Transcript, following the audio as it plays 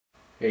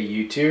Hey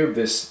YouTube,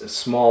 this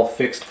small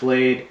fixed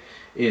blade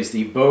is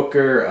the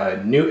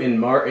Boker Newton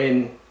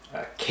Martin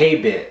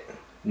K-bit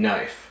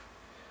knife.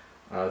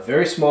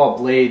 Very small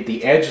blade.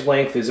 The edge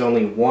length is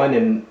only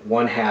 1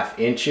 1/2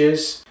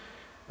 inches.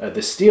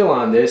 The steel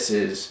on this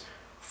is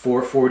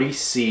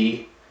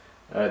 440C.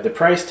 The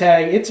price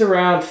tag, it's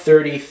around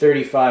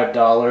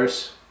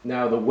 $35.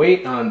 Now the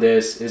weight on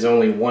this is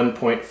only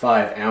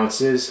 1.5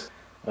 ounces.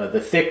 The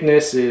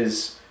thickness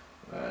is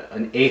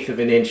 1/8 of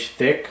an inch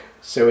thick.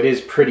 So it is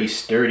pretty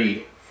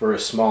sturdy for a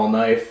small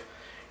knife.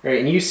 Right,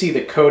 and you see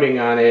the coating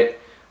on it.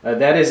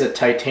 That is a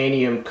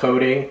titanium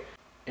coating.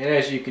 And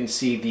as you can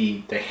see,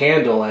 the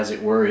handle, as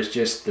it were, is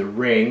just the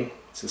ring.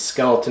 It's a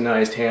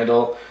skeletonized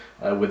handle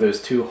with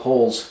those 2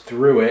 holes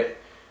through it.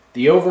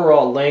 The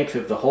overall length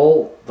of the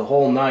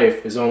whole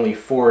knife is only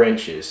 4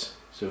 inches.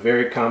 So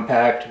very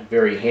compact,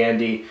 very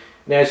handy.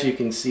 And as you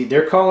can see,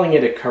 they're calling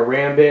it a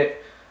karambit.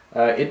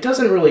 It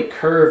doesn't really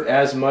curve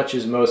as much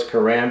as most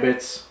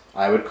karambits.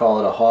 I would call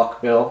it a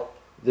hawkbill.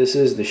 This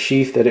is the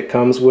sheath that it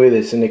comes with.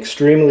 It's an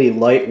extremely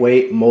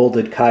lightweight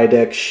molded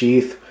Kydex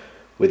sheath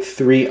with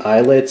 3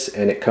 eyelets,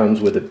 and it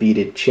comes with a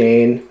beaded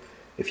chain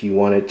if you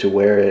wanted to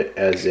wear it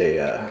as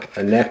a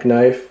neck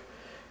knife.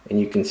 And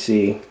you can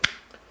see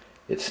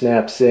it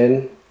snaps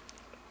in.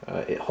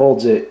 It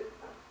holds it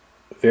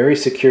very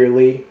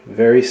securely,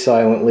 very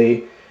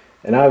silently,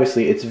 and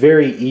obviously it's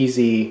very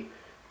easy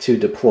to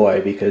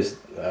deploy because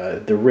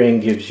the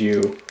ring gives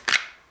you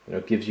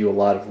a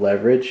lot of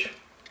leverage.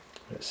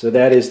 So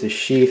that is the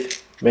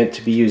sheath meant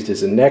to be used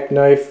as a neck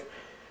knife.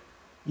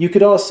 You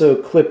could also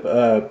put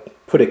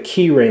a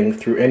key ring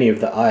through any of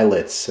the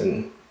eyelets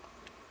and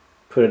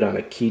put it on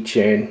a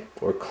keychain,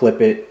 or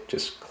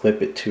just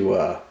clip it to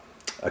a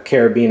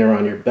carabiner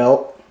on your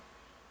belt.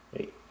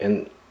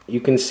 And you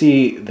can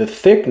see the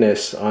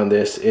thickness on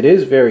this. It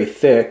is very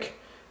thick,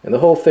 and the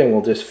whole thing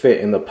will just fit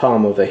in the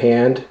palm of the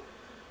hand.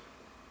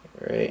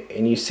 Right,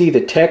 and you see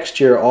the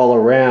texture all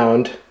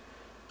around.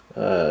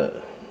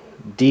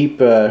 Deep,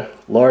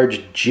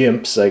 large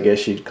jimps, I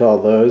guess you'd call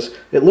those.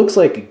 It looks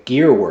like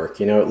gear work,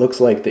 it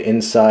looks like the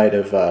inside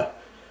of a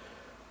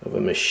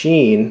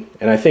machine,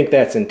 and I think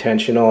that's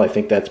intentional. I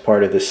think that's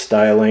part of the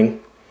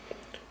styling.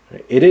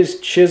 It is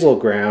chisel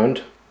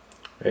ground,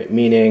 right,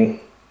 meaning,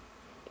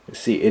 you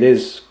see, it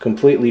is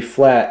completely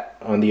flat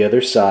on the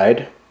other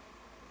side.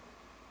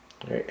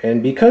 Right,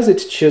 and because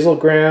it's chisel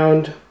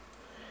ground,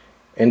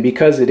 and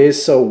because it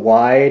is so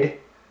wide,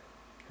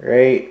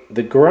 right,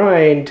 the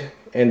grind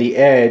and the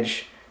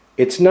edge,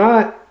 it's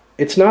not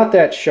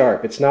that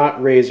sharp. It's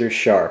not razor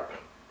sharp,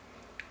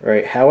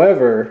 right?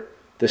 However,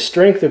 the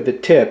strength of the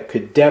tip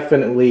could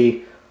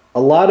definitely,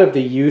 a lot of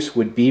the use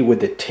would be with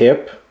the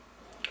tip,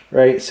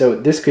 right? So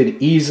this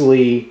could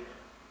easily,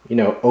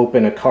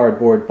 open a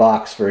cardboard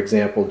box, for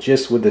example,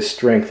 just with the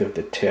strength of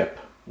the tip.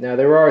 Now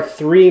there are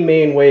 3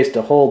 main ways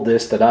to hold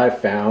this that I've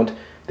found.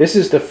 This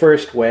is the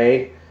first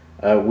way,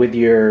 with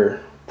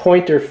your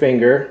pointer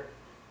finger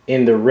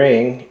in the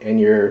ring and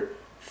your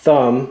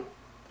thumb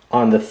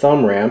on the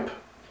thumb ramp.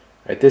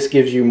 Right, this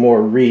gives you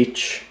more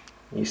reach.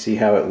 You see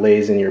how it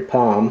lays in your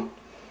palm.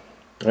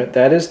 Right,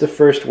 that is the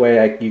first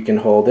way you can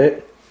hold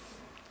it.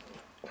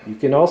 You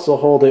can also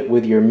hold it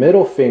with your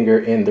middle finger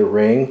in the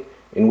ring,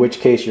 in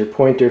which case your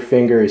pointer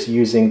finger is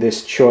using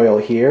this choil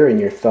here and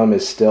your thumb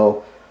is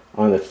still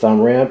on the thumb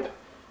ramp.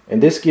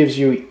 And this gives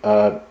you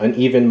an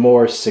even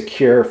more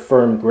secure,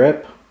 firm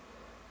grip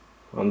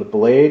on the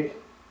blade.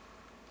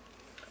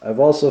 I've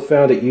also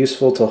found it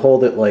useful to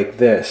hold it like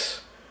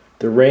this.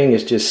 The ring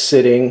is just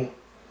sitting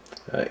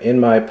in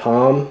my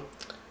palm,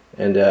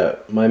 and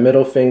my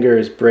middle finger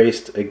is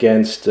braced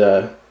against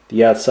the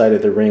outside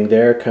of the ring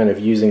there, kind of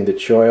using the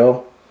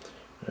choil.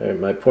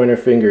 My pointer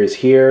finger is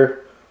here,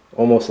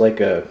 almost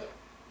like a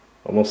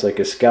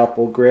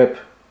scalpel grip,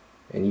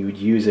 and you would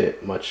use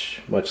it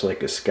much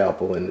like a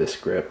scalpel in this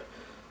grip.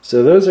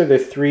 So those are the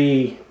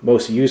 3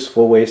 most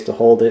useful ways to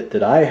hold it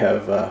that I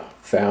have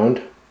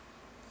found.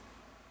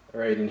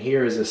 Alright, and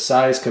here is a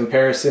size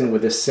comparison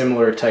with a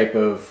similar type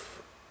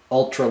of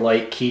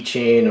ultralight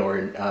keychain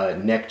or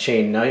neck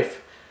chain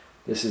knife.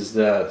 This is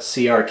the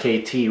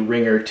CRKT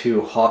Ringer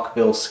 2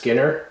 Hawkbill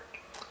Skinner.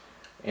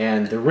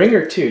 And the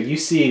Ringer 2, you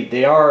see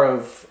they are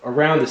of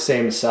around the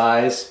same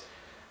size.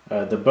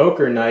 The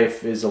Boker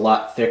knife is a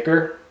lot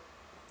thicker,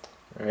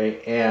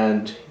 right?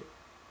 And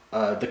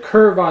the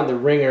curve on the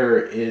Ringer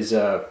is,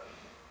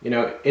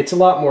 it's a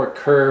lot more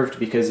curved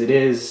because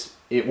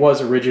it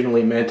was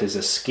originally meant as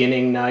a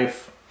skinning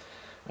knife,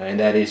 and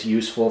that is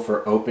useful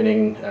for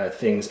opening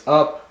things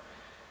up.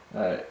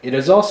 It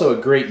is also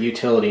a great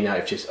utility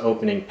knife, just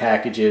opening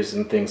packages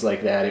and things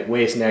like that. It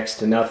weighs next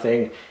to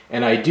nothing,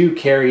 and I do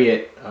carry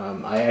it,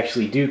 I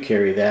actually do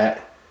carry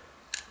that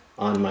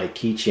on my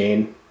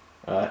keychain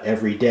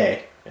every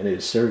day, and it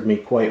has served me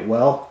quite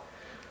well.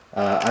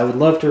 I would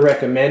love to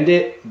recommend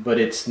it, but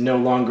it's no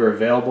longer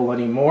available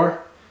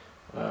anymore.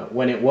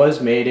 When it was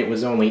made, it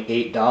was only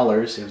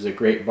 $8. It was a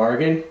great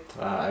bargain.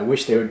 I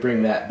wish they would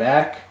bring that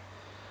back.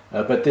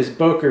 But this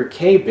Boker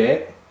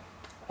K-bit,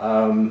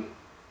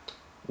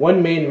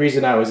 One main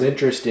reason I was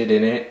interested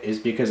in it is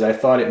because I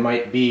thought it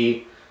might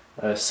be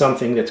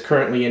something that's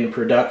currently in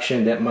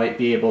production that might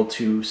be able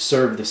to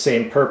serve the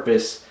same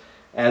purpose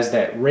as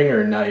that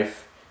ringer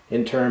knife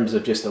in terms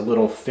of just a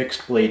little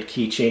fixed blade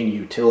keychain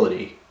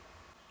utility.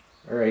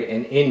 Alright,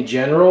 and in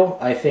general,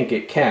 I think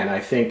it can. I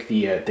think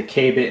the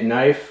K-bit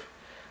knife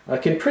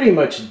can pretty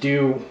much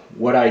do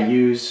what I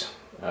use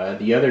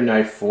the other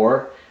knife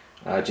for.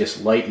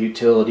 Just light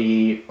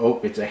utility. Oh,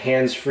 it's a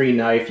hands-free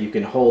knife. You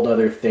can hold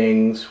other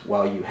things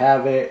while you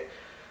have it.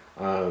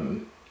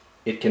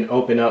 It can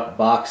open up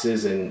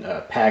boxes and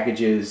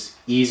packages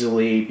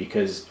easily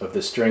because of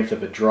the strength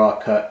of a draw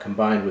cut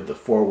combined with the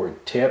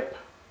forward tip.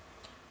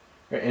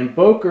 And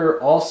Boker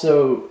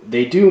also,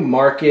 they do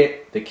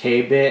market the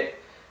K-bit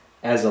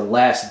as a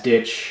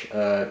last-ditch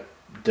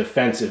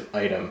defensive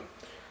item.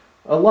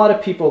 A lot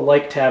of people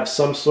like to have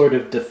some sort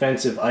of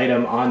defensive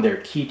item on their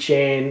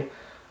keychain.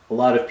 A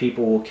lot of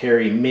people will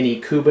carry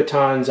mini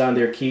Kubotans on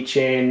their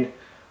keychain,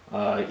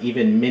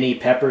 even mini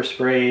pepper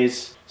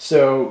sprays.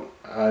 So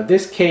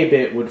this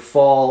K-bit would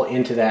fall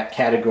into that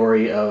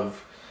category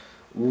of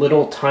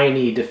little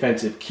tiny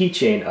defensive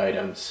keychain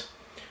items.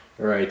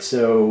 Alright,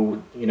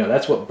 so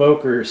that's what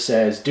Boker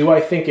says. Do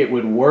I think it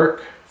would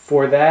work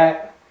for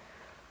that?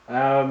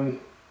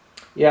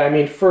 Yeah, I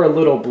mean, for a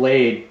little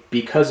blade,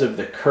 because of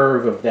the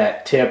curve of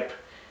that tip,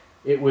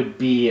 it would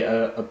be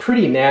a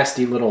pretty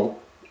nasty little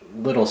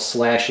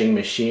slashing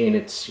machine.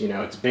 It's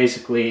it's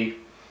basically,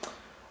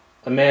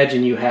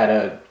 imagine you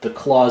had the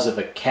claws of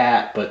a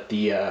cat, but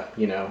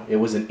it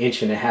was an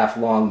 1.5 inch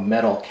long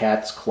metal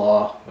cat's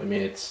claw. I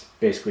mean, it's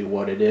basically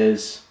what it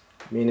is.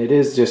 I mean, it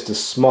is just a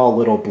small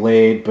little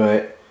blade,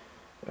 but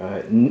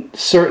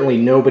certainly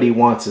nobody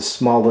wants a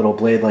small little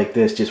blade like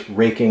this just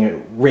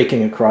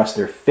raking across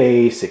their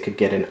face. It could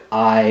get an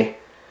eye.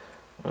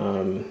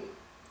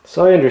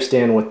 So I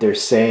understand what they're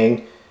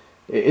saying.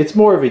 It's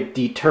more of a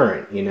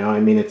deterrent, I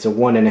mean, it's a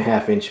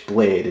 1.5 inch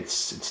blade.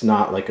 It's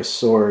not like a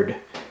sword.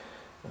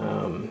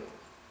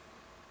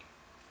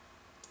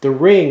 The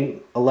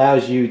ring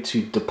allows you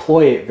to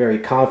deploy it very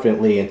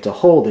confidently and to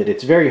hold it.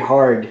 It's very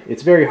hard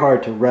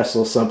to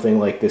wrestle something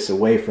like this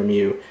away from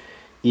you,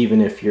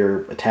 even if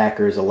your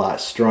attacker is a lot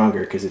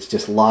stronger, because it's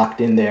just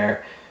locked in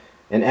there.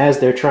 And as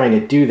they're trying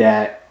to do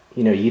that,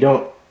 you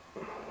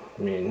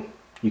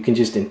can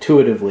just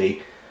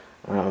intuitively,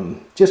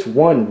 just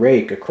one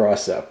rake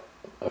across a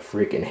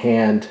freaking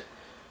hand,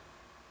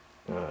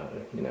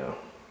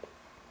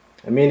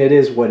 I mean, it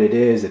is what it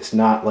is. It's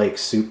not like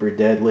super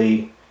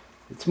deadly.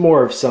 It's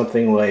more of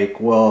something like,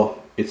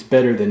 well, it's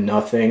better than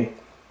nothing.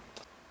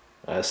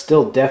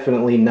 Still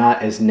definitely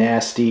not as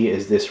nasty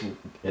as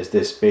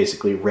this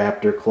basically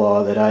raptor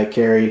claw that I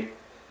carry.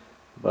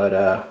 But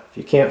if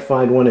you can't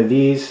find one of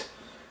these,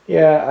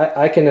 yeah,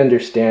 I can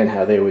understand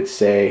how they would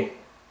say,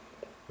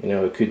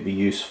 it could be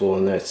useful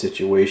in that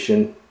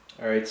situation.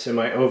 Alright, so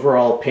my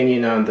overall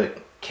opinion on the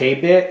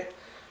K-bit,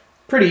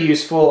 pretty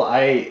useful.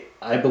 I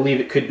believe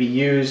it could be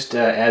used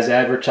as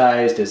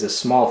advertised as a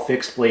small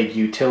fixed blade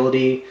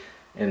utility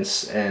and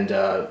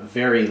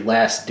very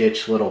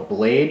last-ditch little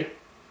blade.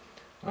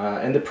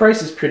 And the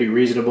price is pretty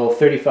reasonable,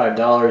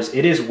 $35.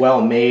 It is well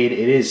made.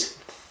 It is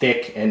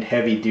thick and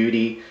heavy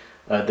duty.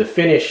 The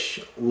finish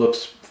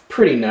looks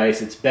pretty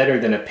nice. It's better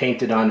than a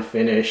painted on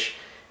finish.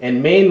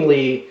 And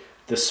mainly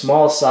the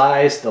small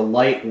size, the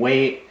light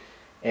weight,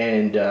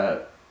 and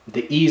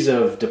the ease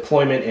of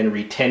deployment and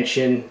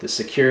retention, the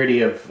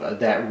security of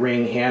that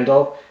ring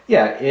handle.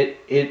 Yeah,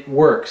 it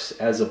works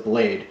as a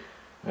blade.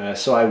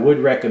 So I would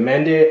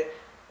recommend it.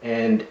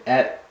 And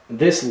at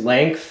this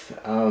length,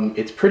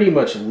 it's pretty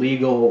much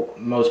legal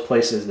most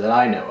places that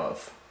I know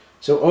of.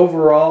 So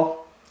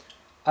overall,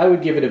 I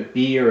would give it a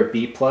B or a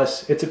B+.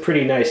 It's a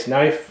pretty nice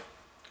knife.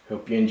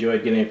 Hope you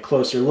enjoyed getting a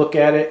closer look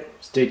at it.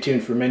 Stay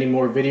tuned for many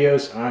more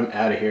videos. I'm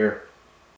out of here.